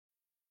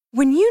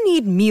When you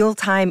need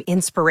mealtime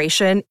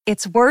inspiration,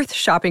 it's worth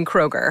shopping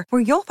Kroger,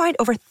 where you'll find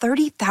over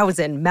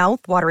 30,000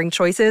 mouth-watering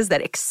choices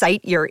that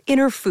excite your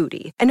inner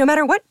foodie. And no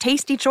matter what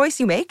tasty choice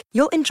you make,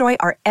 you'll enjoy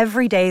our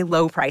everyday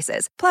low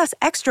prices, plus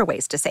extra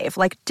ways to save,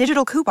 like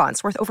digital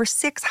coupons worth over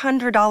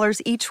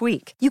 $600 each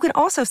week. You can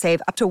also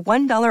save up to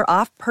 $1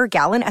 off per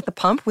gallon at the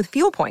pump with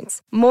fuel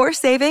points. More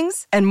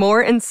savings and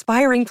more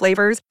inspiring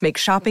flavors make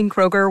shopping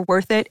Kroger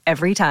worth it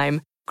every time.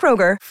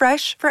 Kroger,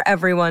 fresh for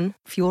everyone.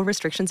 Fuel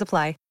restrictions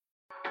apply.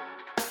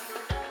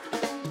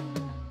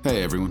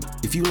 Hey everyone,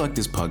 if you like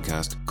this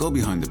podcast, go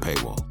behind the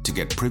paywall to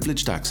get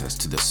privileged access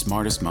to the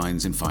smartest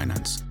minds in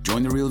finance.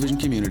 Join the Real Vision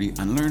community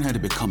and learn how to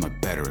become a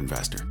better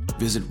investor.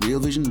 Visit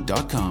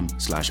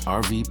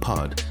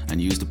realvision.com/RVPod and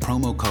use the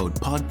promo code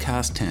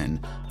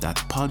PODCAST10,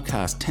 that's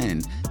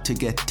PODCAST10, to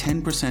get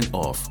 10%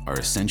 off our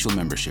essential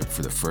membership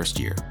for the first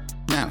year.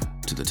 Now,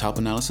 to the top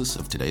analysis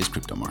of today's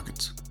crypto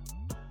markets.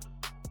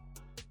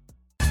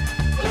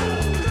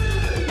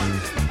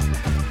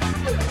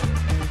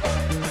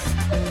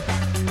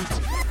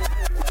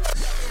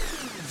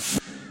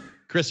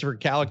 Christopher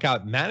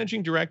Calicott,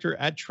 Managing Director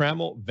at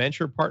Trammell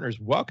Venture Partners.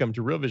 Welcome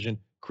to Real Vision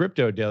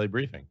Crypto Daily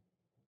Briefing.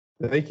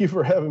 Thank you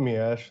for having me,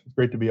 Ash. It's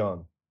great to be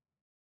on.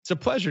 It's a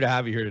pleasure to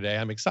have you here today.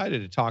 I'm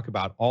excited to talk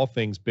about all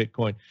things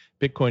Bitcoin,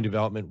 Bitcoin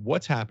development,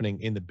 what's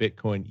happening in the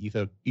Bitcoin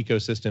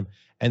ecosystem,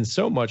 and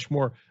so much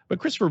more. But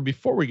Christopher,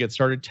 before we get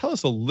started, tell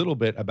us a little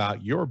bit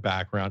about your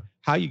background,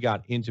 how you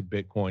got into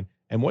Bitcoin,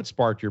 and what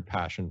sparked your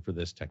passion for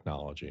this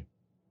technology.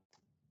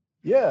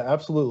 Yeah,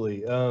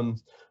 absolutely.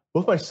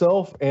 Both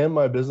myself and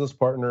my business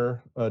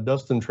partner,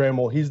 Dustin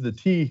Trammell, he's the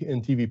T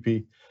in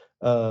TVP.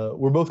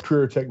 We're both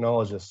career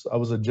technologists. I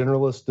was a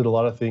generalist, did a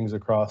lot of things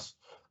across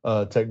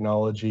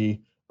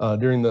technology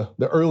during the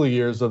early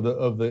years of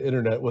the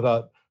internet,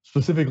 without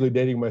specifically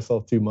dating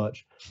myself too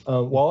much.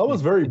 While I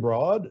was very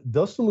broad,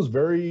 Dustin was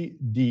very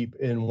deep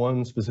in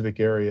one specific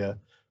area.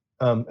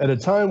 At a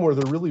time where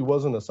there really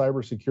wasn't a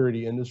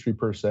cybersecurity industry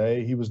per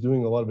se, he was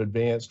doing a lot of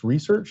advanced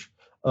research,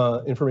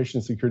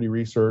 information security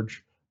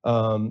research.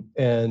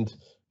 And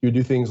you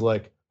do things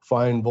like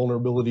find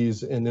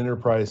vulnerabilities in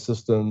enterprise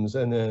systems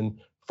and then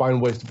find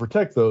ways to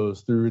protect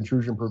those through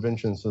intrusion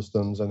prevention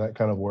systems and that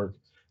kind of work.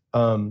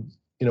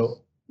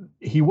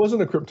 He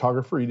wasn't a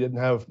cryptographer. He didn't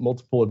have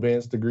multiple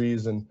advanced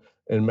degrees in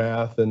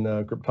math and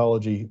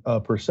cryptology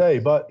per se,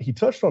 but he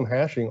touched on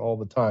hashing all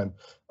the time.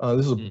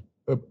 This is an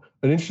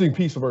interesting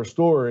piece of our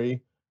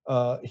story.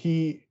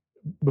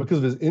 Because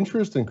of his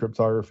interest in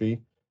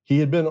cryptography, he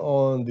had been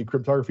on the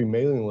cryptography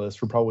mailing list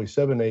for probably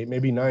 7, 8,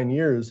 maybe 9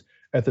 years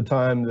at the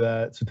time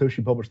that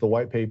Satoshi published the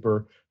white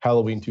paper,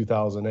 Halloween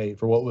 2008,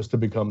 for what was to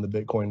become the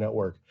Bitcoin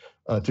network.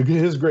 To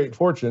his great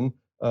fortune,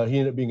 he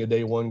ended up being a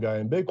day one guy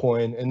in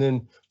Bitcoin, and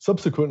then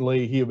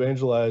subsequently he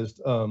evangelized,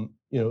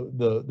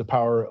 the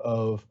power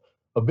of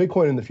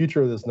Bitcoin and the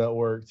future of this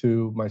network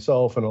to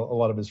myself and a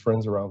lot of his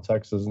friends around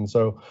Texas. And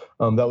so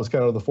that was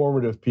kind of the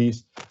formative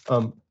piece.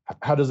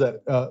 How does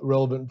that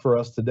relevant for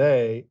us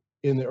today?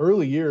 In the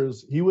early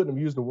years, he wouldn't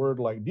have used a word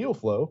like deal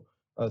flow.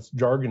 It's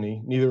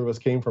jargony. Neither of us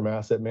came from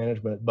asset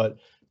management, but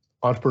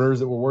entrepreneurs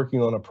that were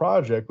working on a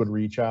project would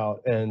reach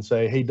out and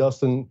say, "Hey,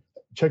 Dustin,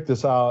 check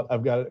this out.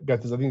 I've got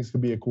this. I think this could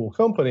be a cool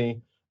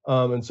company."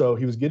 And so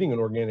he was getting an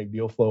organic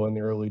deal flow in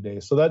the early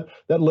days. So that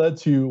led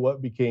to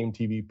what became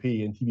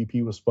TVP, and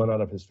TVP was spun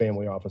out of his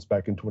family office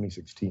back in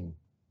 2016.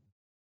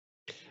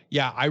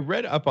 Yeah, I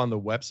read up on the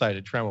website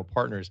at Trammell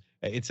Partners.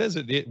 It says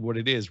what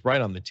it is right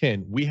on the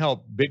tin. We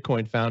help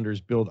Bitcoin founders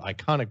build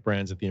iconic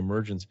brands at the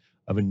emergence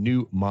of a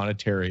new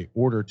monetary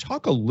order.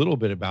 Talk a little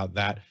bit about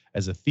that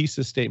as a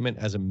thesis statement,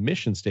 as a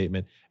mission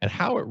statement, and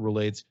how it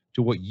relates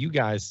to what you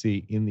guys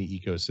see in the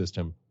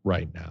ecosystem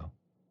right now.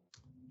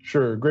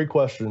 Sure, great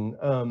question.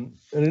 And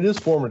it is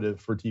formative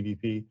for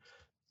TVP.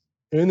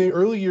 In the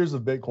early years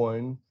of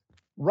Bitcoin,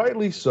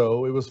 rightly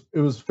so, it was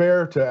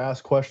fair to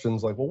ask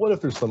questions like, well, what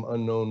if there's some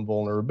unknown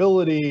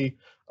vulnerability,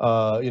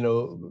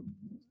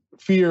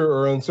 fear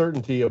or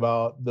uncertainty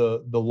about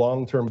the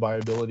long-term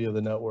viability of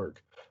the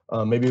network?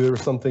 Maybe there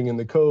was something in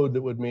the code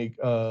that would make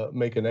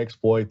an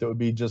exploit that would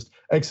be just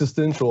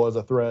existential as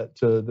a threat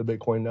to the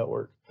Bitcoin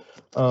network.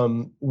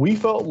 We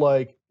felt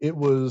like it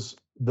was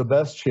the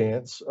best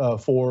chance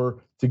to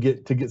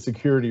get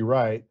security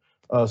right.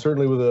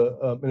 Certainly with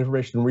an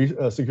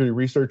information security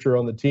researcher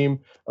on the team,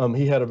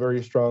 he had a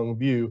very strong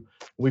view.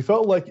 We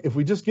felt like if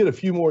we just get a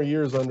few more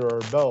years under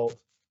our belt,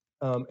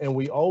 and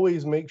we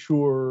always make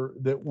sure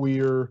that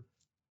we're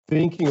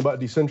thinking about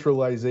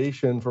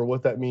decentralization for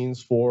what that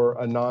means for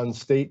a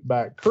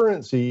non-state-backed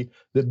currency,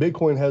 that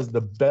Bitcoin has the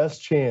best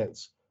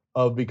chance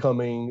of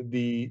becoming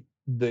the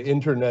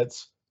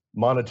internet's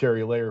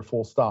monetary layer,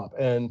 full stop.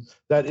 And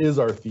that is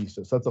our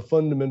thesis. That's a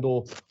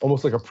fundamental,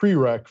 almost like a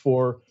prereq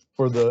for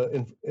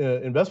the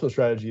investment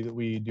strategy that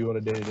we do on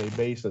a day-to-day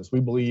basis. We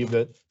believe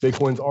that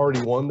Bitcoin's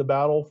already won the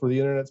battle for the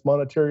internet's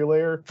monetary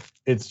layer.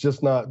 It's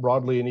just not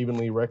broadly and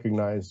evenly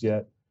recognized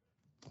yet.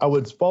 I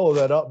would follow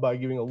that up by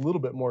giving a little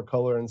bit more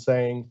color and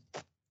saying,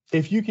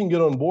 if you can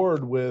get on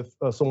board with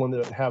someone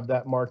that have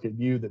that market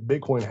view that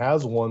Bitcoin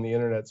has won the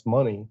internet's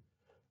money,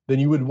 then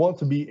you would want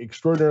to be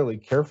extraordinarily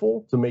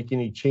careful to make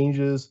any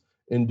changes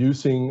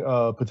inducing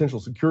potential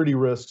security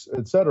risks,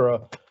 et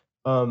cetera.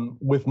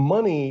 With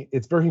money,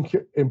 it's very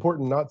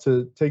important not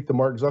to take the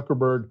Mark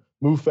Zuckerberg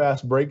move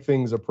fast, break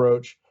things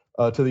approach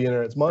to the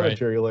internet's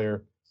monetary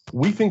layer.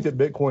 We think that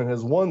Bitcoin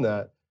has won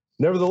that.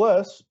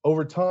 Nevertheless,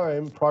 over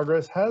time,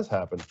 progress has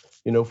happened.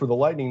 For the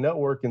Lightning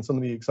Network and some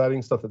of the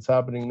exciting stuff that's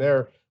happening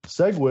there,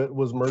 SegWit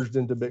was merged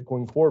into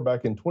Bitcoin Core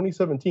back in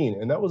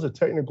 2017, and that was a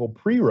technical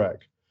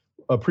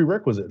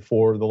prerequisite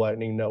for the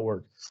Lightning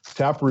Network.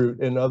 Taproot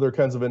and other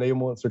kinds of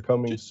enablements are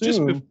coming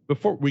soon. Just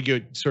before we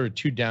go sort of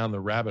too down the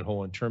rabbit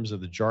hole in terms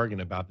of the jargon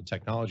about the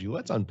technology,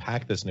 let's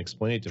unpack this and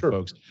explain it to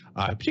folks,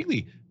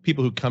 particularly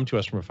people who come to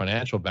us from a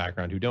financial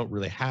background who don't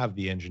really have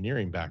the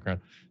engineering background.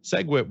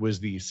 SegWit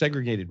was the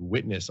segregated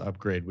witness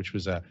upgrade, which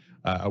was an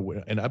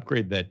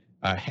upgrade that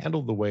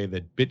handled the way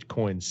that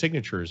Bitcoin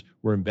signatures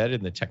were embedded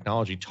in the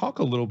technology. Talk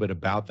a little bit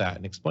about that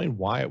and explain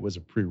why it was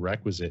a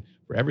prerequisite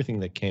for everything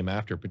that came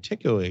after,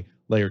 particularly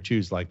layer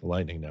twos like the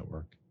Lightning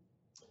Network.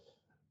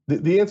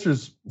 The answer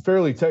is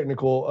fairly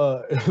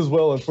technical as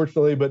well,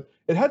 unfortunately, but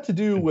it had to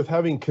do with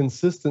having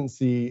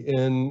consistency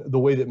in the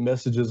way that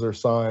messages are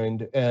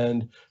signed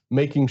and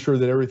making sure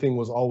that everything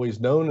was always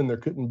known and there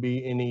couldn't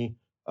be any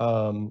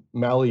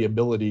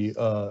malleability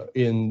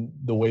in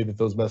the way that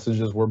those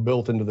messages were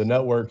built into the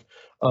network.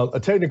 A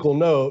technical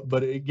note,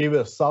 but it gave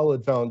a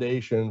solid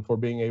foundation for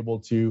being able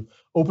to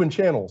open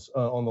channels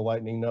on the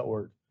Lightning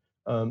Network.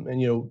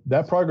 And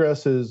that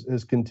progress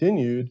has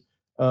continued.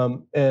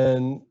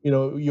 And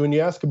when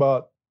you ask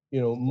about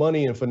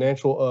money and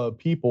financial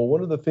people,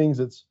 one of the things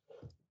that's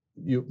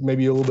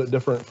maybe a little bit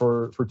different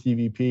for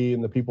TVP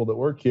and the people that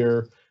work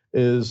here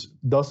is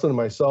Dustin and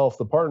myself,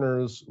 the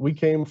partners. We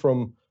came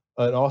from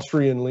an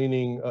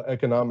Austrian-leaning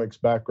economics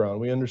background.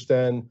 We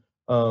understand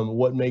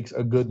what makes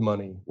a good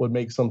money, what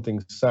makes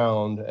something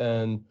sound,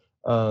 and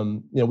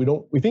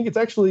we think it's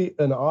actually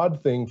an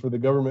odd thing for the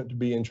government to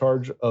be in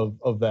charge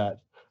of that,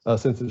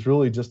 since it's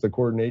really just a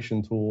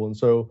coordination tool. And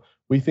so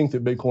we think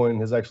that Bitcoin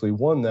has actually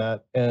won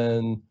that,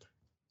 and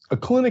a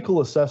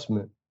clinical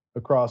assessment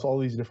across all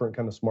these different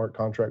kind of smart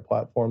contract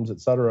platforms, et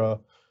cetera.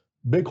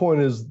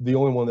 Bitcoin is the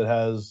only one that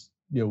has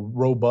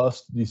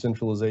robust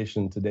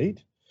decentralization to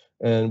date.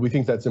 And we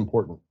think that's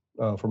important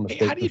from a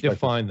state How do you perspective.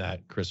 define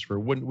that, Christopher?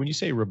 When you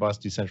say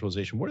robust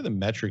decentralization, what are the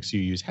metrics you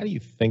use? How do you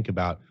think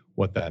about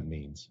what that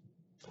means?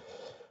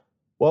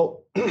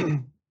 Well,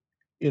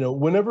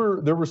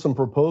 whenever there were some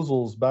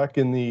proposals back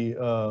in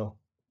the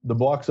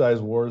block size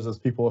wars, as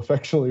people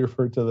affectionately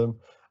refer to them,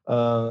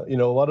 a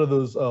lot of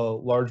those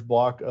large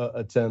block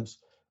attempts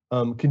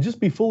can just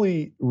be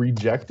fully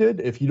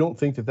rejected if you don't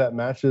think that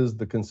matches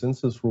the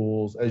consensus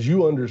rules as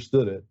you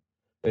understood it.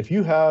 If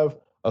you have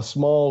a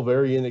small,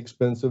 very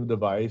inexpensive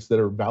device that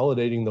are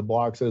validating the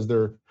blocks as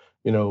they're,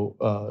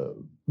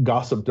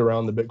 gossiped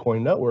around the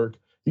Bitcoin network,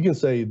 you can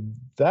say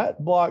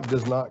that block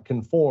does not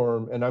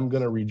conform and I'm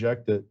going to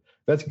reject it.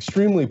 That's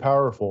extremely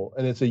powerful.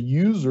 And it's a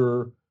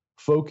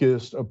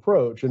user-focused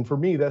approach. And for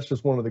me, that's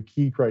just one of the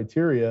key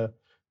criteria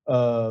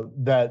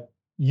that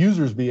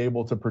users be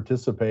able to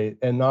participate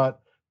and not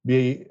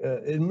be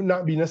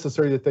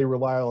necessary that they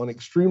rely on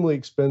extremely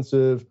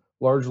expensive,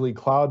 largely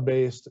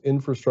cloud-based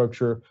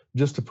infrastructure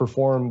just to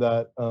perform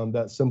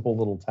that simple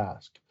little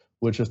task,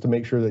 which is to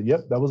make sure that,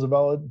 yep, that was a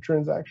valid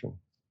transaction.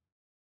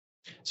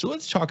 So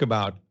let's talk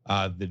about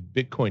the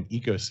Bitcoin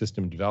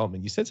ecosystem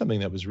development. You said something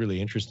that was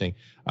really interesting.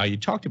 You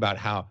talked about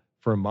how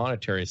for a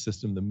monetary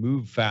system, the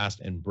move fast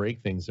and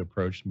break things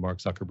approach Mark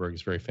Zuckerberg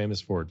is very famous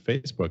for at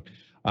Facebook,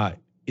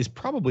 is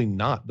probably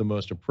not the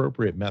most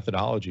appropriate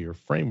methodology or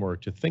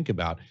framework to think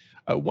about.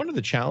 One of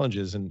the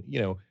challenges, and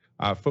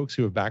folks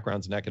who have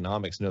backgrounds in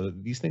economics know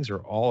that these things are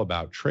all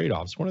about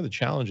trade-offs. One of the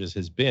challenges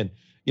has been,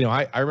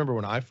 I remember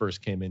when I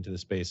first came into the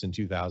space in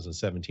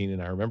 2017,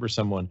 and I remember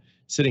someone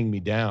sitting me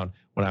down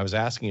when I was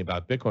asking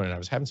about Bitcoin, and I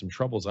was having some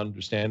troubles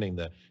understanding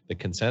the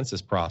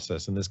consensus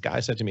process. And this guy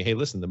said to me, hey,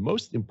 listen, the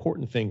most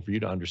important thing for you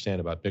to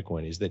understand about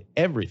Bitcoin is that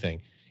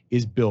everything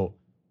is built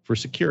for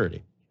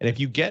security. And if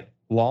you get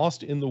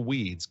lost in the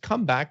weeds,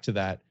 come back to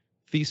that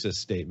thesis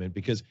statement,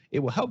 because it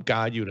will help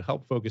guide you, to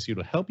help focus you,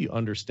 to help you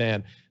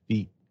understand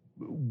the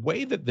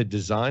way that the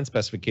design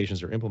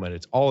specifications are implemented.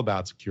 It's all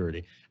about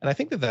security. And I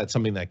think that that's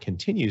something that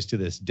continues to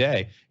this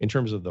day in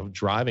terms of the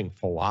driving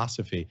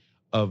philosophy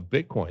of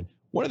Bitcoin.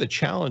 One of the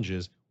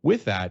challenges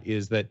with that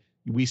is that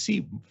we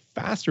see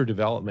faster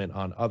development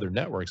on other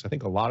networks. I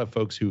think a lot of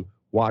folks who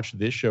watch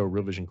this show,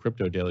 Real Vision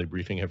Crypto Daily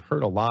Briefing, have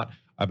heard a lot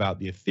about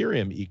the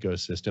Ethereum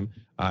ecosystem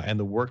and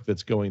the work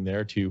that's going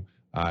there to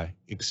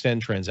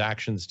extend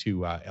transactions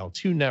to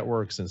L2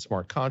 networks and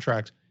smart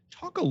contracts.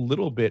 Talk a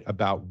little bit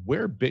about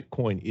where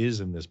Bitcoin is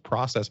in this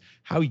process,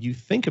 how you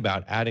think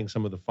about adding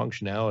some of the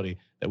functionality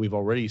that we've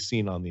already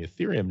seen on the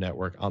Ethereum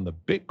network, on the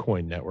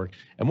Bitcoin network,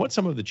 and what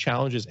some of the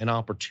challenges and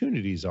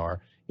opportunities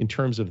are in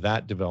terms of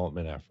that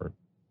development effort.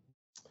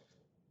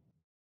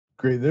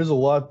 Great. There's a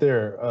lot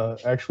there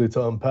actually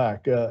to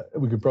unpack.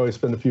 We could probably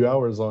spend a few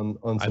hours on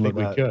some of that. I think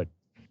we could.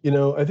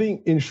 I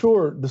think in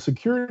short, the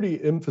security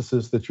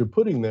emphasis that you're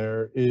putting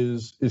there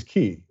is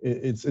key.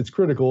 It's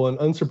critical, and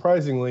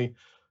unsurprisingly,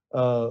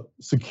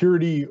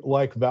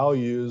 security-like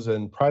values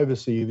and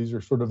privacy, these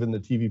are sort of in the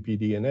TVP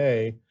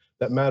DNA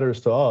that matters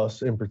to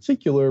us in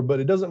particular, but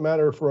it doesn't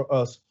matter for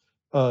us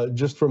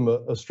just from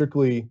a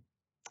strictly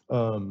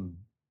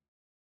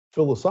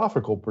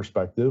philosophical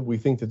perspective. We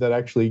think that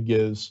actually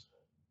gives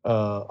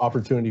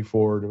opportunity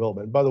for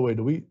development. By the way,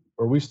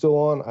 are we still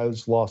on? I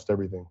just lost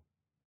everything.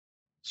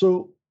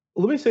 So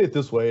let me say it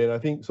this way, and I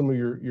think some of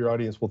your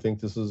audience will think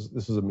this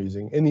is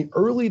amusing. In the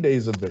early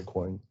days of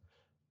Bitcoin,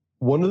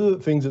 one of the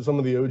things that some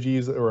of the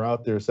OGs that were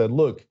out there said,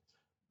 look,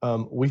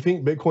 we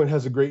think Bitcoin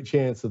has a great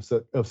chance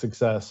of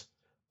success.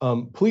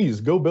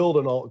 Please go build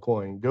an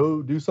altcoin.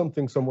 Go do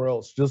something somewhere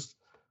else. Just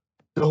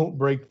don't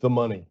break the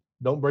money.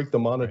 Don't break the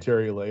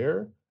monetary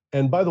layer.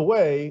 And by the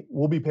way,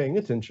 we'll be paying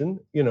attention,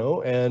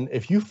 and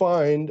if you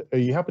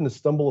happen to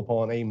stumble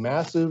upon a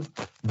massive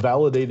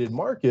validated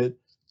market,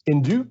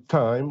 in due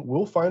time,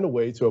 we'll find a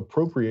way to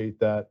appropriate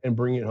that and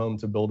bring it home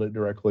to build it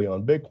directly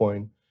on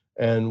Bitcoin.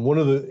 And one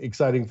of the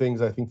exciting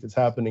things I think that's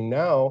happening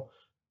now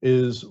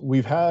is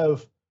we've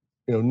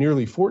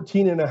nearly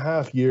 14 and a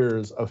half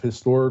years of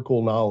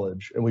historical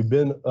knowledge, and we've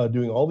been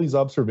doing all these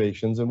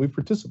observations, and we've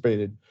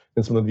participated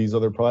in some of these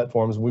other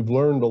platforms, and we've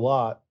learned a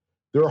lot.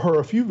 There are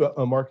a few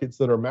markets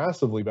that are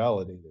massively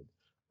validated,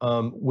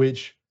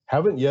 which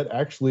haven't yet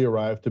actually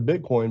arrived to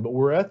Bitcoin, but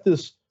we're at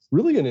this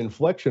really an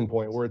inflection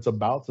point where it's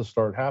about to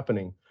start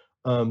happening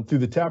through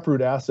the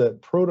Taproot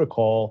Asset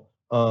Protocol,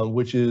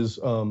 which is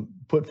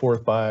put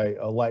forth by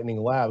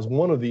Lightning Labs,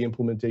 one of the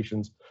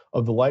implementations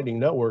of the Lightning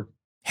Network.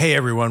 Hey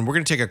everyone, we're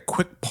going to take a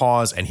quick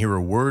pause and hear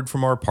a word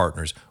from our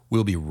partners.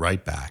 We'll be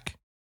right back.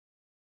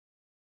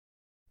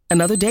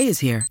 Another day is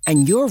here,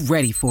 and you're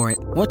ready for it.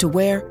 What to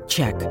wear?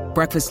 Check.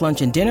 Breakfast,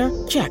 lunch, and dinner?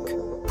 Check.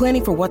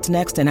 Planning for what's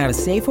next and how to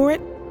save for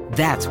it?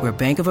 That's where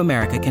Bank of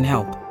America can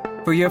help.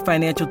 For your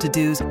financial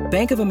to-dos,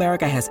 Bank of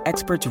America has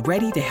experts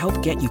ready to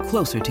help get you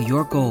closer to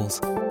your goals.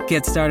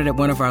 Get started at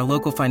one of our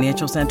local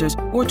financial centers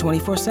or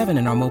 24/7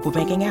 in our mobile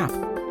banking app.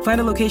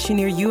 Find a location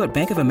near you at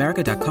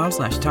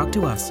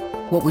bankofamerica.com/talktous.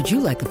 What would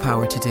you like the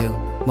power to do?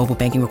 Mobile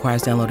banking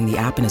requires downloading the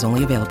app and is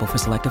only available for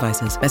select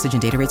devices. Message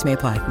and data rates may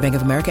apply. Bank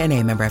of America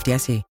NA, member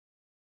FDIC.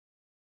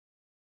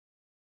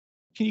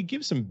 Can you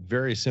give some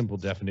very simple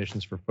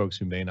definitions for folks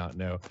who may not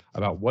know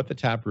about what the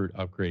Taproot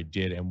upgrade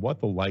did and what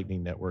the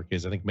Lightning Network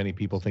is? I think many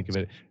people think of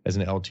it as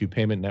an L2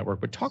 payment network,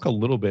 but talk a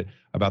little bit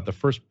about the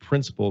first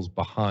principles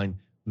behind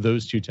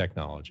those two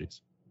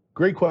technologies.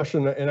 Great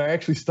question, and I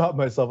actually stopped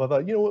myself. I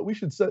thought, you know what, we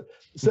should set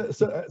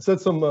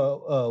some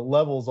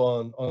levels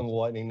on the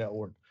Lightning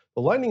Network.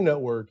 The Lightning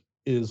Network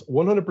is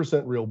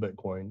 100% real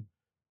Bitcoin.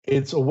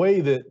 It's a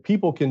way that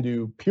people can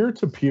do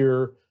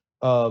peer-to-peer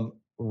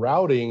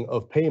routing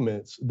of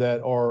payments that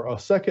are a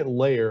second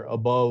layer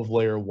above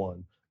layer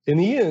one. In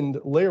the end,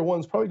 layer one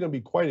is probably going to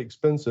be quite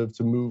expensive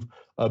to move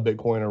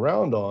Bitcoin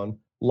around on.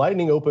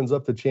 Lightning opens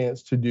up the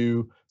chance to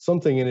do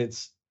something, and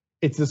it's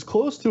as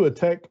close to a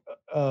tech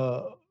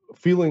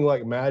feeling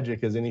like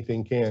magic as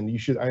anything can.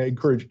 I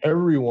encourage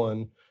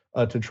everyone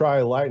to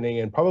try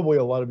Lightning, and probably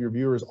a lot of your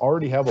viewers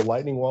already have a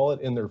Lightning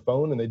wallet in their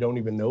phone and they don't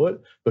even know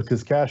it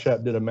because Cash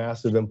App did a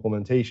massive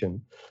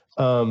implementation.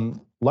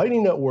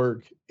 Lightning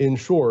Network, in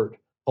short,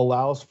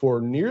 allows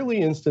for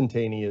nearly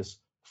instantaneous,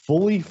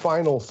 fully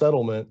final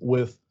settlement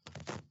with,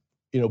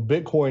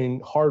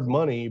 Bitcoin hard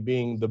money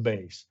being the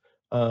base.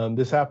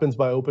 This happens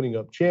by opening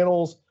up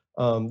channels.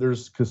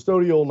 There's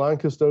custodial,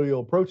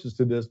 non-custodial approaches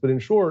to this, but in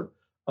short,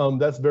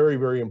 that's very,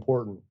 very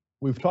important.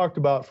 We've talked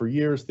about for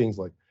years things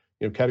like,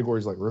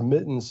 categories like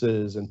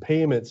remittances and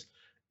payments.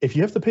 If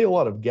you have to pay a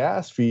lot of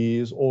gas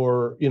fees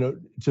or,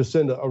 to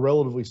send a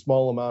relatively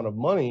small amount of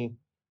money,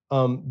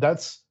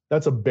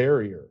 that's a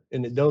barrier,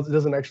 and it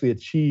doesn't actually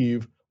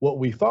achieve what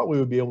we thought we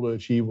would be able to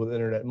achieve with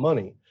internet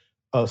money.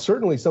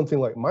 Certainly something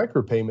like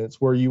micropayments,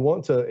 where you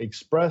want to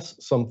express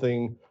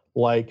something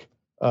like,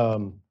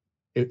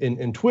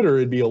 in Twitter,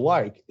 it'd be a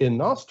like. In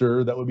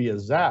Nostr, that would be a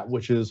zap,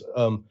 which is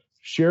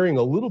sharing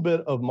a little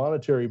bit of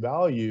monetary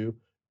value,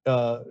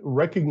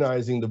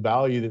 recognizing the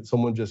value that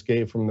someone just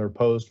gave from their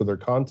post or their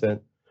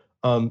content,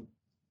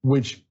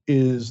 which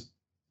is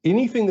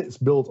anything that's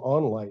built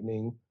on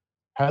Lightning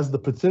has the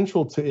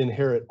potential to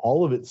inherit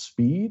all of its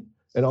speed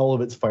and all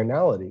of its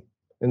finality.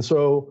 And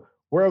so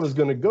where I was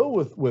going to go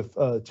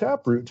with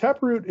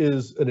Taproot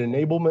is an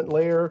enablement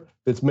layer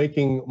that's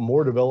making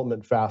more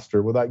development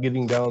faster without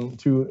getting down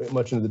too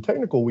much into the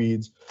technical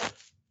weeds.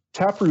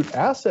 Taproot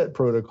Asset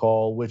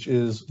Protocol, which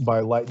is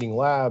by Lightning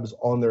Labs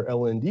on their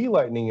LND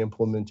Lightning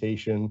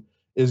implementation,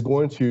 is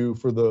going to,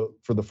 for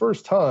the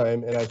first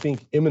time, and I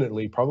think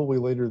imminently, probably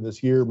later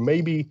this year,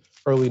 maybe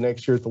early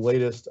next year at the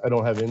latest. I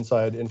don't have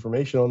inside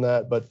information on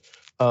that, but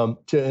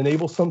to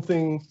enable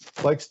something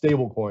like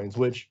stablecoins,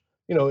 which,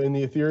 in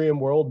the Ethereum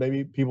world,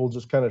 maybe people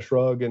just kind of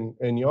shrug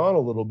and yawn a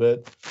little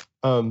bit.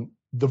 The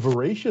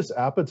voracious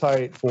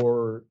appetite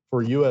for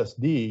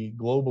USD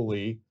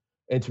globally,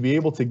 and to be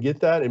able to get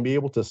that and be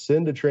able to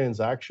send a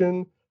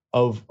transaction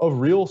of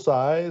real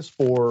size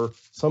for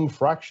some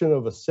fraction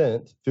of a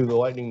cent through the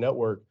Lightning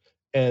Network,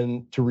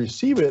 and to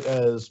receive it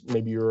as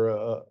maybe it's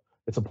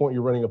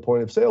you're running a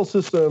point of sale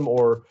system,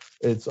 or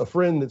it's a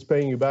friend that's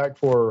paying you back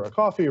for a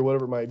coffee or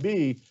whatever it might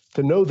be,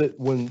 to know that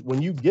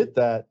when you get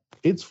that,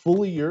 it's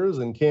fully yours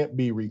and can't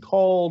be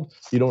recalled.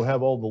 You don't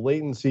have all the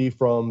latency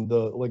from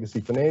the legacy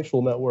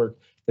financial network,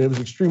 and it was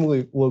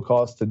extremely low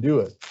cost to do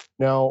it.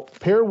 Now,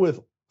 pair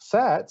with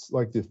sats,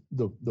 like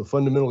the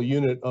fundamental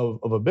unit of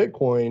a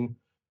Bitcoin,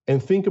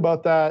 and think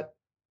about that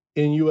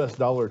in US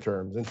dollar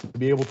terms, and to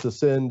be able to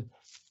send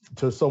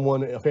to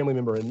someone, a family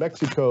member in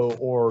Mexico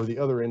or the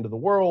other end of the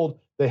world,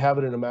 they have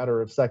it in a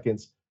matter of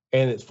seconds,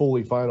 and it's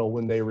fully final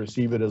when they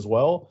receive it as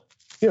well.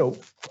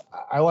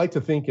 I like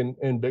to think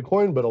in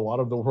Bitcoin, but a lot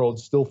of the world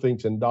still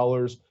thinks in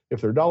dollars,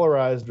 if they're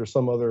dollarized or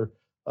some other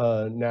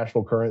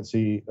national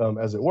currency,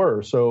 as it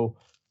were. So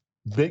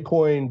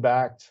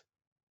Bitcoin-backed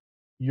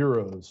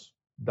euros,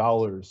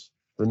 dollars,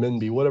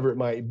 renminbi, whatever it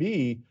might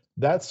be,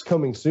 that's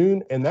coming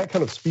soon. And that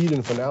kind of speed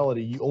and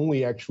finality you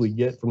only actually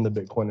get from the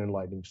Bitcoin and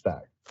Lightning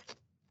stack.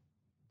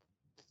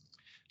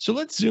 So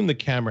let's zoom the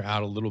camera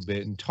out a little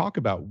bit and talk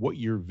about what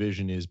your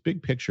vision is,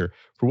 big picture,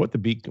 for what the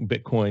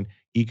Bitcoin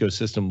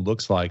ecosystem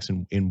looks like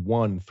in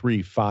 1,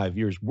 3, 5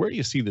 years. Where do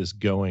you see this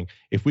going?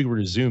 If we were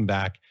to zoom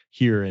back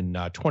here in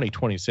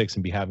 2026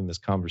 and be having this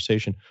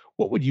conversation,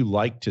 what would you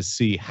like to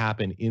see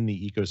happen in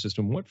the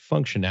ecosystem? What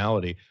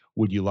functionality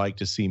would you like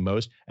to see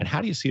most? And how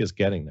do you see us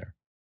getting there?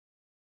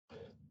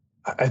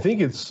 I think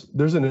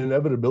there's an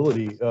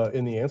inevitability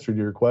in the answer to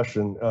your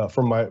question.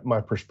 From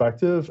my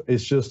perspective,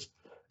 it's just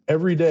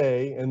every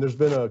day, and there's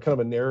been a kind of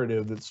a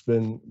narrative that's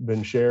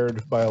been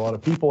shared by a lot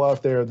of people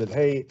out there that,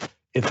 hey,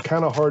 it's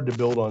kind of hard to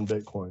build on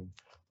Bitcoin.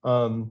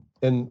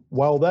 And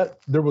while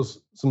there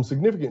was some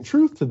significant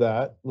truth to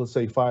that, let's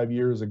say 5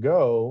 years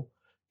ago,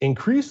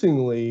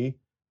 increasingly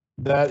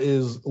that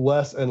is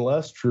less and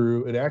less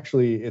true. And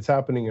actually, it's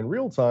happening in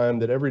real time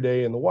that every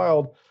day in the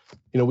wild,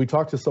 we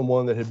talked to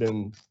someone that had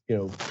been,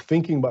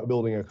 thinking about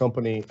building a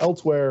company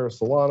elsewhere,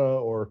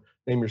 Solana, or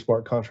name your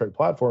smart contract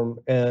platform,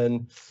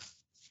 and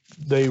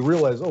they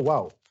realize, oh,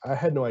 wow, I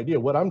had no idea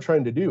what I'm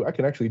trying to do. I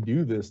can actually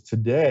do this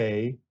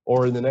today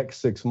or in the next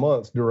 6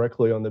 months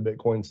directly on the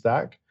Bitcoin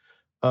stack.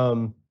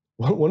 One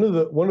of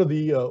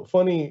the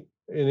funny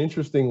and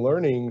interesting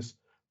learnings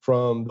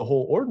from the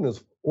whole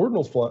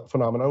ordinals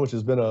phenomenon, which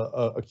has been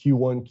a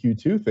Q1,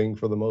 Q2 thing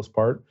for the most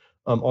part,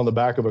 on the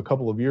back of a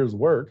couple of years'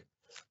 work,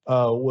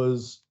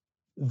 was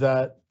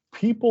that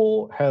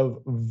people have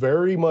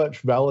very much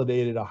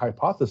validated a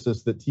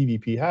hypothesis that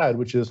TVP had,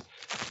 which is,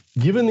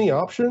 given the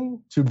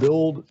option to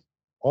build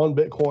on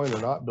Bitcoin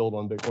or not build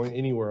on Bitcoin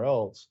anywhere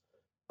else,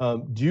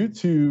 due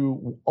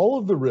to all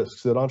of the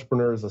risks that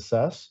entrepreneurs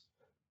assess,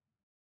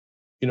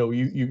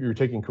 you're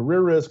taking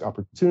career risk,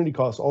 opportunity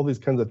costs, all these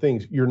kinds of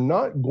things. You're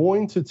not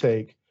going to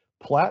take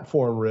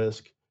platform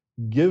risk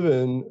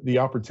given the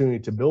opportunity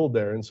to build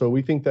there. And so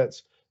we think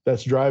that's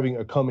driving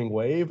a coming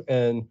wave.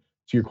 And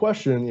to your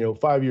question,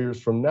 5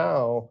 years from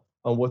now,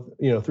 on what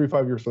 3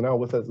 5 years from now,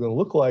 what that's going to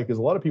look like is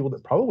a lot of people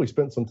that probably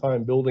spent some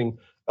time building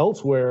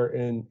elsewhere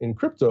in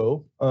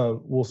crypto,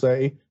 we'll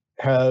say,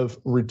 have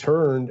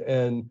returned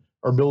and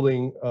are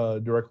building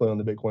directly on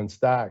the Bitcoin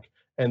stack.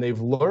 And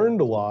they've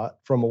learned a lot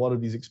from a lot of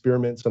these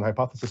experiments and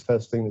hypothesis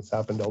testing that's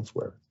happened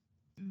elsewhere.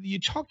 You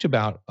talked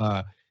about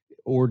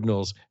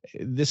ordinals.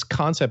 This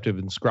concept of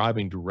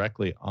inscribing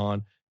directly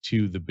on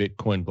to the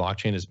Bitcoin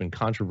blockchain has been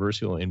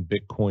controversial in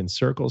Bitcoin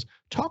circles.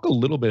 Talk a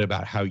little bit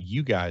about how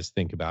you guys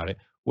think about it,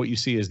 what you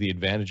see as the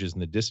advantages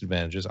and the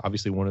disadvantages.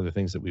 Obviously, one of the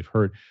things that we've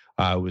heard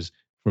was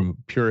from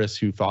purists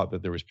who thought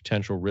that there was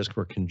potential risk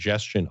for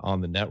congestion on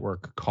the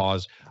network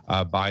caused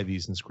by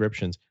these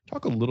inscriptions.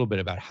 Talk a little bit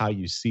about how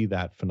you see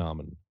that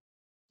phenomenon.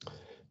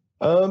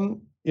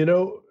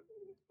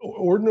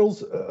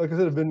 Ordinals, like I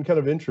said, have been kind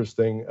of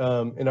interesting.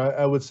 And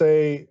I would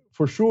say,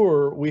 for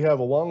sure, we have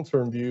a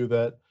long-term view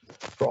that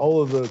for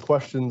all of the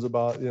questions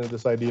about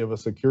this idea of a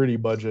security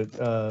budget,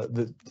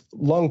 that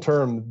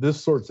long-term,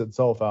 this sorts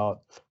itself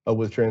out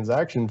with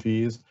transaction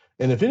fees.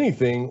 And if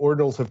anything,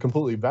 ordinals have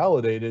completely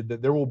validated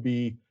that there will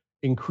be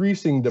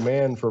increasing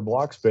demand for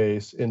block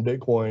space in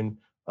Bitcoin.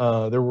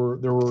 There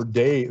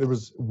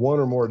was one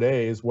or more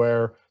days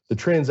where the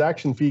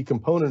transaction fee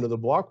component of the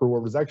block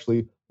reward was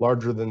actually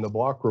larger than the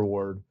block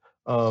reward.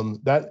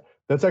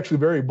 That's actually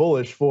very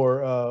bullish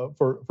for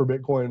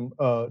Bitcoin,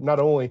 not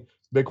only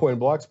Bitcoin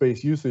block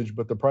space usage,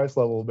 but the price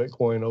level of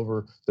Bitcoin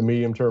over the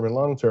medium term and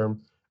long term.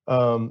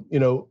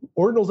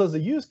 Ordinals as a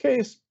use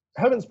case,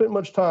 haven't spent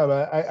much time.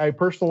 I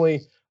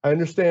personally, I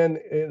understand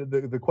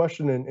the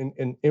question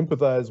and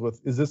empathize with,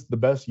 is this the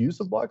best use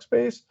of block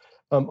space?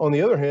 On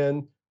the other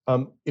hand,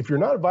 if you're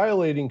not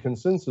violating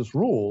consensus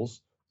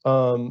rules,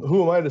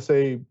 who am I to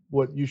say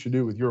what you should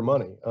do with your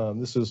money?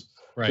 This is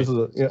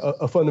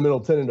a fundamental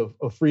tenet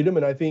of freedom,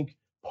 and I think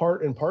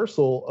part and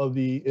parcel of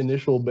the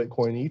initial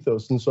Bitcoin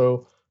ethos. And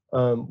so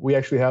we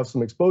actually have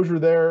some exposure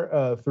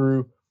there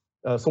through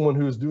someone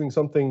who is doing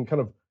something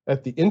kind of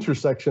at the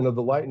intersection of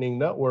the Lightning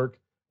Network,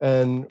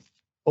 and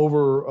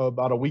over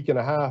about a week and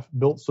a half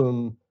built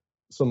some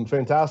some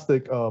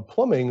fantastic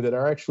plumbing that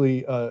are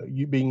actually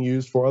being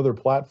used for other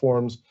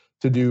platforms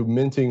to do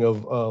minting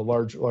of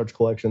large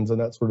collections and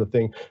that sort of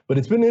thing. But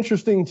it's been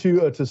interesting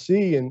to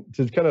see and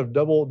to kind of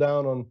double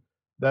down on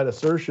that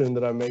assertion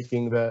that I'm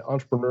making, that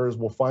entrepreneurs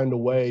will find a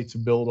way to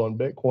build on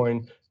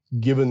Bitcoin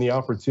given the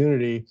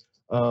opportunity.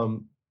 I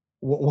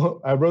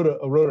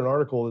wrote an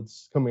article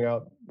that's coming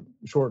out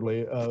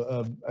shortly.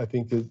 I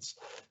think it's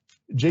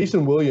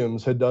Jason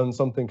Williams had done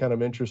something kind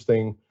of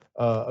interesting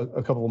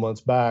a couple of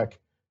months back.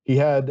 He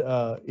had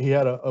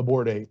a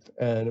Bored Ape,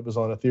 and it was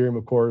on Ethereum,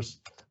 of course.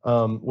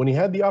 When he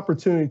had the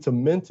opportunity to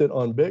mint it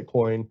on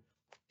Bitcoin,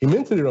 he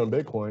minted it on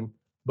Bitcoin,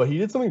 but he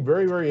did something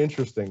very, very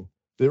interesting.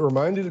 It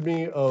reminded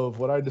me of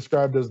what I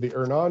described as the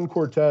Hernan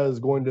Cortez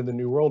going to the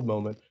New World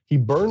moment. He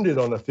burned it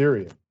on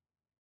Ethereum.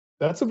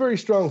 That's a very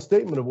strong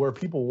statement of where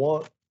people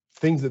want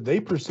things that they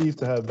perceive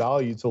to have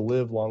value to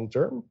live long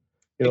term.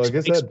 Like I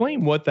said,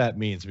 explain what that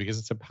means, because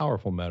it's a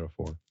powerful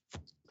metaphor.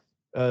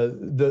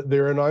 The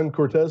Hernan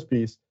Cortez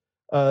piece.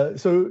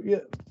 So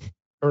yeah,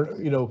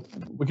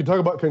 we could talk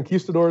about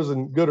conquistadors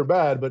and good or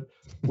bad, but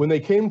when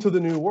they came to the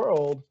New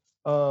World,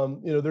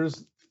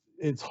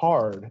 it's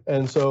hard.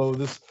 And so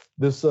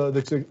this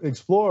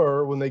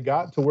explorer, when they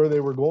got to where they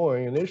were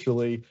going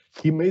initially,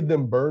 he made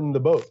them burn the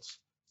boats.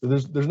 So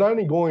there's not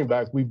any going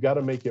back. We've got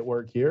to make it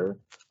work here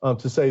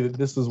to say that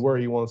this is where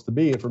he wants to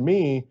be. And for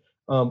me,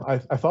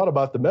 I thought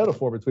about the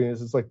metaphor between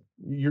this. It's like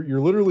you're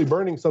literally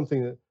burning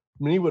something that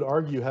many would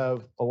argue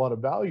have a lot of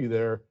value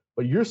there,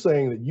 but you're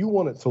saying that you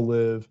want it to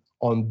live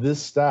on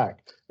this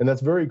stack. And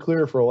that's very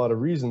clear for a lot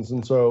of reasons.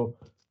 And so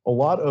a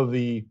lot of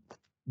the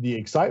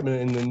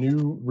excitement and the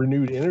new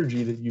renewed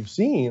energy that you've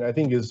seen, I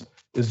think is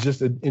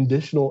just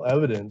additional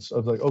evidence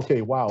of like,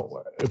 okay,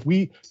 wow, if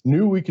we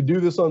knew we could do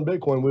this on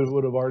Bitcoin, we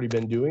would have already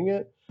been doing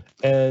it.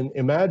 And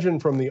imagine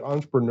from the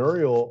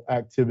entrepreneurial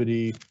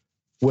activity,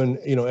 when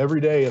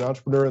every day an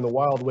entrepreneur in the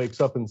wild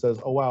wakes up and says,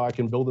 oh wow, I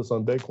can build this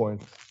on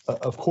Bitcoin.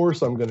 Of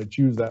course I'm going to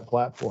choose that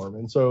platform.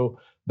 And so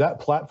that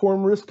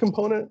platform risk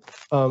component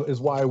is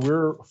why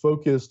we're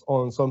focused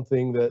on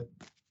something that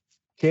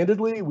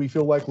candidly we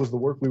feel like was the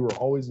work we were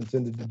always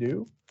intended to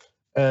do.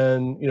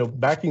 And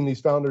backing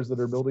these founders that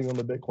are building on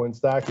the Bitcoin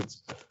stack,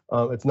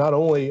 it's not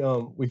only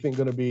we think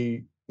going to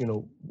be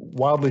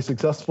wildly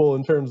successful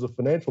in terms of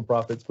financial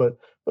profits, but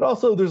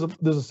also there's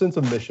a sense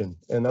of mission,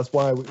 and that's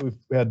why we've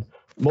had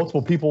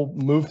multiple people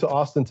move to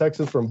Austin,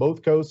 Texas from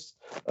both coasts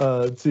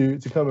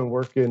to come and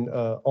work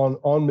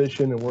on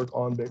mission and work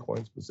on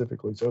Bitcoin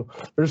specifically. So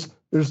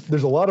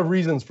there's a lot of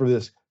reasons for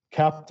this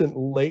captive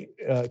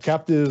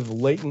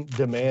latent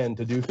demand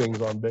to do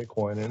things on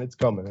Bitcoin, and it's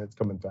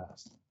coming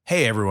fast.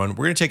 Hey everyone,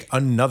 we're going to take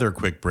another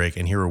quick break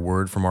and hear a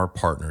word from our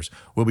partners.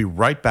 We'll be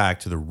right back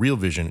to the Real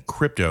Vision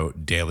Crypto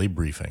Daily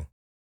Briefing.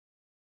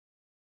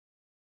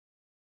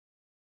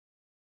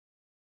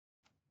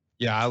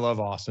 Yeah, I love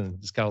Austin.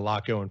 It's got a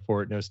lot going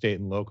for it. No state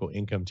and local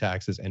income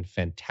taxes and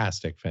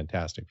fantastic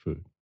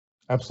food.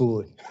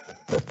 Absolutely.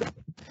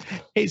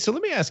 Hey, so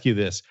let me ask you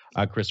this,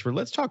 Christopher.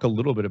 Let's talk a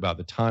little bit about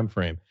the time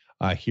frame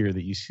here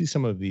that you see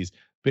some of these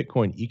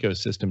Bitcoin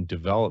ecosystem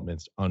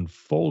developments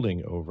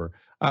unfolding over.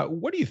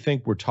 What do you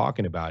think we're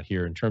talking about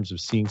here in terms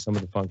of seeing some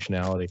of the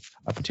functionality,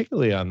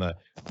 particularly on the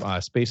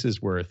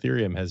spaces where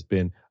Ethereum has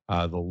been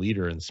the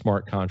leader in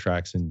smart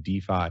contracts and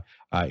DeFi,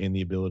 in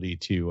the ability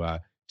to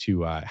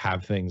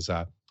have things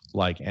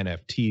like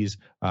NFTs,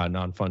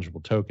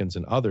 non-fungible tokens,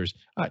 and others?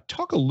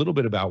 Talk a little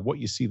bit about what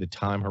you see the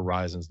time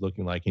horizons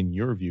looking like in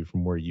your view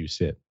from where you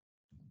sit.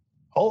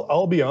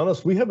 I'll be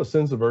honest, we have a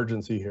sense of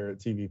urgency here at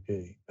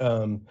TVP.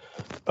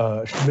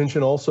 I should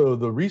mention also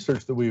the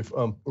research that we've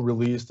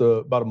released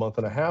about a month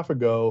and a half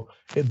ago.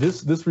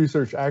 This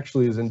research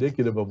actually is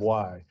indicative of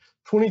why.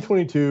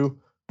 2022,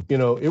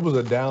 it was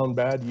a down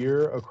bad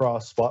year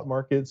across spot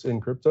markets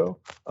in crypto.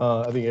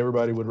 I think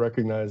everybody would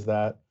recognize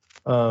that.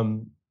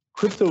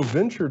 Crypto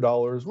venture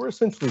dollars were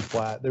essentially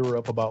flat. They were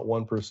up about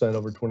 1%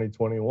 over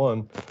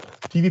 2021.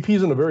 TVP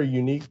is in a very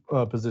unique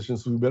position.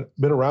 So we've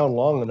been around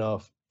long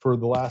enough. For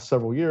the last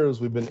several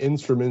years, we've been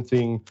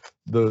instrumenting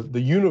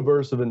the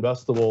universe of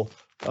investable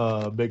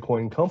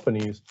Bitcoin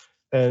companies.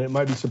 And it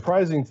might be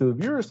surprising to the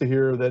viewers to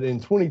hear that in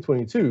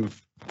 2022,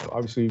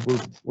 obviously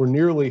we're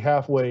nearly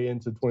halfway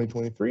into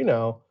 2023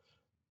 now,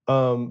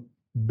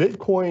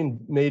 Bitcoin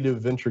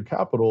native venture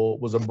capital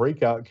was a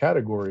breakout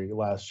category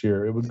last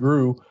year. It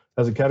grew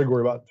as a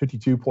category about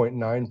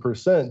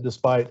 52.9%,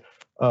 despite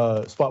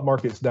spot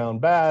markets down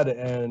bad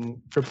and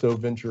crypto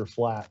venture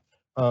flat.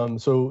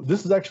 So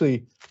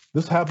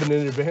this happened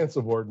in advance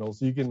of Ordinal.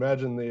 So you can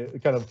imagine the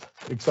kind of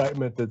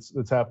excitement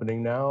that's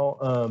happening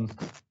now.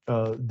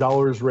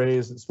 Dollars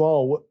raised, it's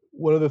small.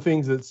 One of the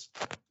things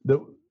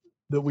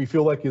that we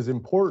feel like is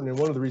important, and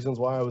one of the reasons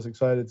why I was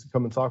excited to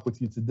come and talk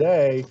with you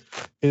today,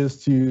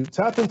 is to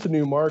tap into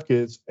new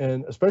markets,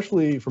 and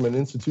especially from an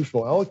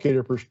institutional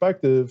allocator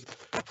perspective,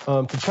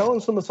 to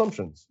challenge some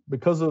assumptions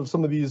because of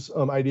some of these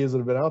ideas that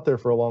have been out there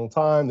for a long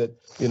time, that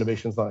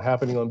innovation is not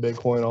happening on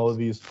Bitcoin, all of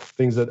these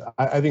things that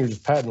I think are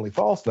just patently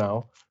false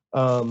now.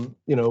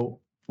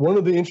 One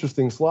of the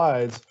interesting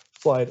slides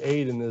slide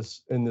 8 in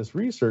this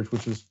research,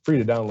 which is free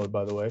to download,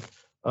 by the way.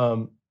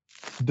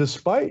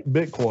 Despite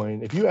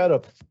Bitcoin, if you add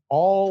up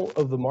all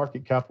of the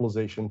market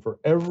capitalization for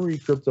every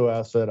crypto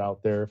asset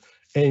out there,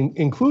 and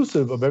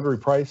inclusive of every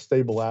price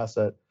stable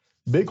asset,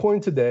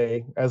 Bitcoin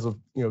today, as of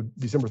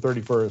December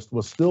 31st,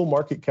 was still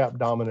market cap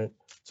dominant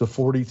to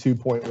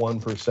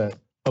 42.1%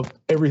 of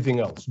everything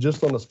else,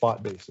 just on a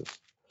spot basis.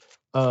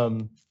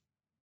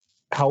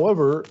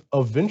 However,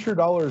 of venture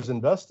dollars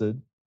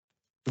invested,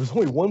 there was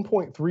only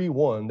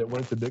 1.31 that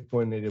went to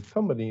Bitcoin native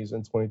companies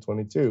in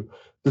 2022.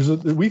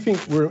 We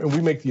think and we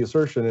make the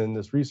assertion in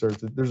this research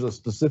that there's a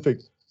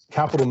specific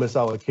capital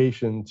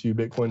misallocation to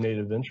Bitcoin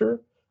native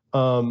venture.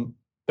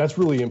 That's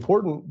really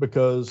important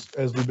because,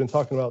 as we've been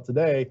talking about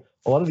today,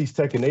 a lot of these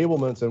tech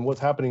enablements and what's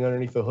happening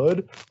underneath the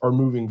hood are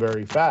moving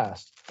very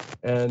fast.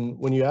 And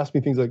when you ask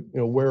me things like,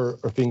 where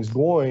are things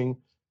going?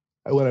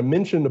 When I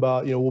mentioned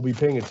about, we'll be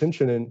paying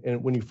attention,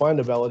 and when you find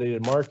a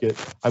validated market,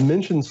 I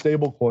mentioned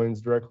stable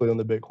coins directly on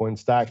the Bitcoin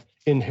stack,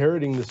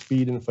 inheriting the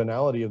speed and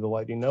finality of the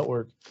Lightning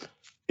Network.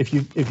 If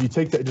you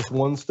take that just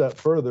one step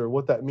further,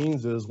 what that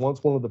means is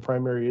once one of the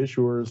primary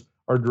issuers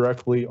are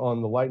directly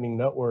on the Lightning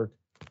Network,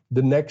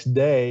 the next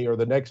day or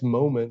the next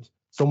moment,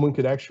 someone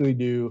could actually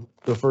do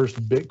the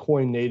first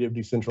Bitcoin native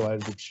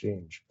decentralized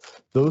exchange.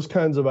 Those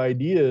kinds of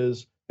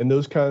ideas and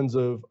those kinds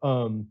of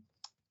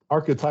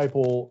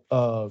archetypal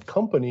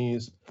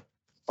companies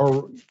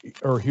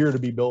are here to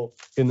be built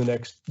in the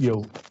next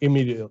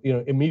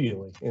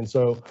immediately. And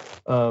so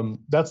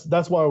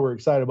that's why we're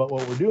excited about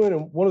what we're doing,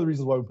 and one of the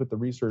reasons why we put the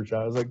research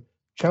out is like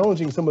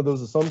challenging some of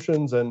those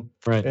assumptions and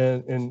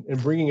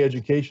bringing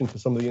education to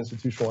some of the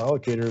institutional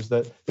allocators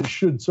that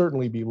should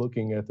certainly be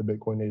looking at the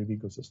Bitcoin native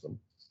ecosystem.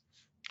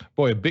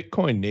 Boy, a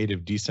Bitcoin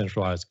native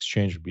decentralized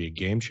exchange would be a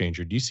game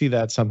changer. Do you see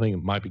that something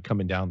that might be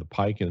coming down the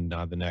pike in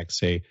the next,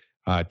 say,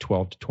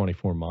 12 to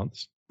 24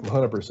 months?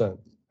 100%.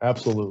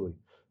 Absolutely.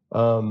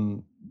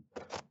 And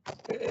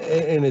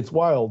it's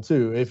wild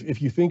too. If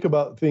you think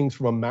about things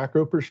from a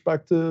macro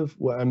perspective,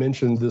 I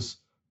mentioned this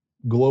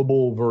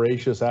global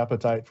voracious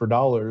appetite for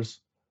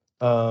dollars.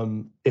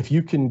 If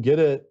you can get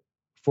it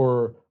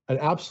for an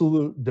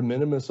absolute de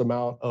minimis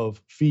amount of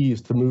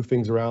fees to move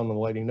things around on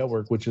the Lightning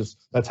Network,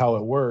 that's how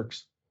it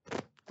works.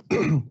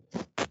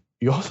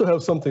 You also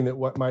have something that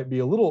might be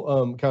a little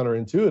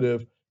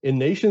counterintuitive in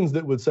nations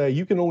that would say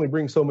you can only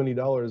bring so many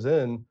dollars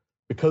in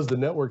because the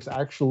network's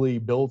actually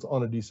built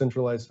on a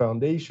decentralized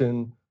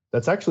foundation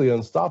that's actually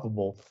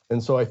unstoppable.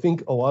 And so I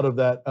think a lot of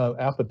that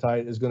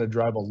appetite is going to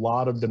drive a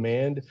lot of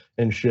demand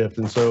and shift.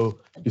 And so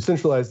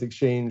decentralized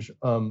exchange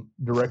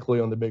directly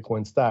on the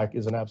Bitcoin stack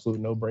is an absolute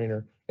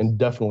no-brainer and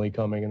definitely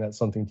coming. And that's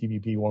something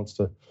TVP wants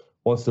to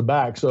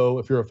back. So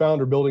if you're a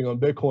founder building on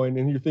Bitcoin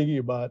and you're thinking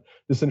about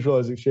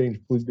decentralized exchange,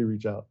 please do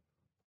reach out.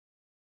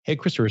 Hey,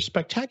 Christopher,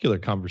 spectacular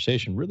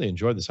conversation. Really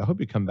enjoyed this. I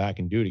hope you come back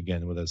and do it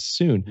again with us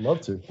soon.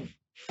 Love to.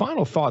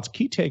 Final thoughts,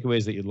 key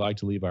takeaways that you'd like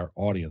to leave our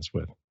audience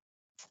with.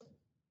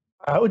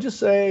 I would just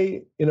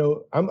say,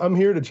 I'm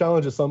here to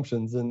challenge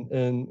assumptions, and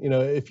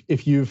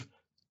if you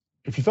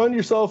found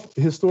yourself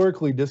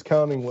historically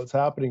discounting what's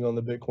happening on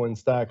the Bitcoin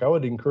stack, I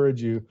would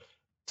encourage you,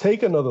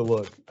 take another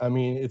look. I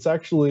mean, it's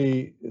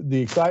actually,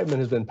 the excitement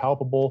has been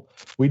palpable.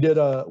 We did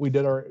the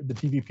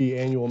TVP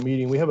annual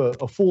meeting. We have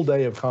a full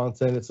day of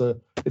content. It's a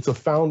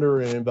founder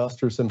and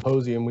investor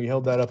symposium. We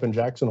held that up in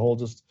Jackson Hole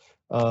just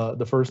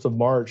the 1st of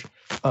March.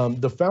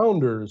 The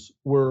founders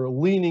were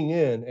leaning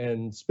in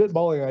and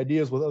spitballing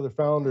ideas with other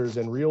founders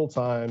in real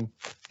time.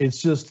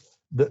 It's just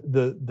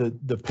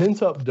the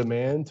pent up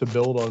demand to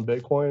build on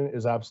Bitcoin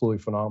is absolutely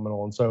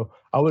phenomenal. And so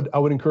I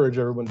would encourage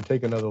everyone to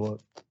take another look.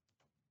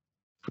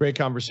 Great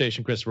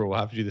conversation, Christopher. We'll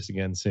have to do this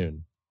again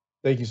soon.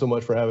 Thank you so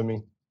much for having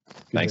me.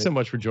 Thanks so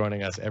much for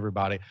joining us,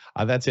 everybody.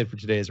 That's it for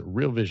today's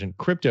Real Vision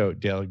Crypto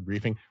Daily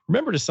Briefing.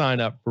 Remember to sign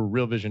up for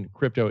Real Vision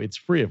Crypto. It's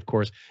free, of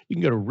course. You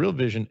can go to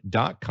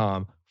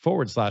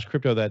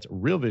realvision.com/crypto. That's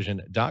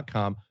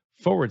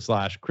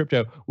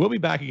realvision.com/crypto. We'll be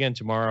back again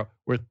tomorrow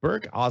with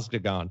Berk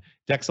Ozgagan,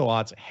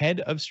 Dexalot's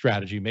head of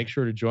strategy. Make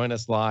sure to join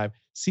us live.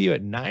 See you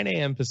at 9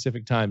 a.m.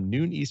 Pacific time,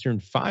 noon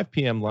Eastern, 5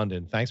 p.m.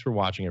 London. Thanks for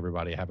watching,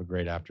 everybody. Have a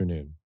great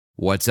afternoon.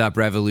 What's up,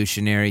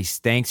 revolutionaries?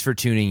 Thanks for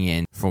tuning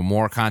in. For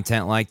more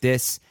content like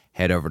this,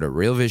 head over to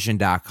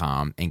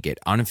realvision.com and get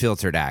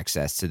unfiltered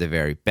access to the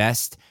very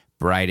best,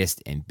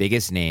 brightest, and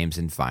biggest names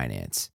in finance.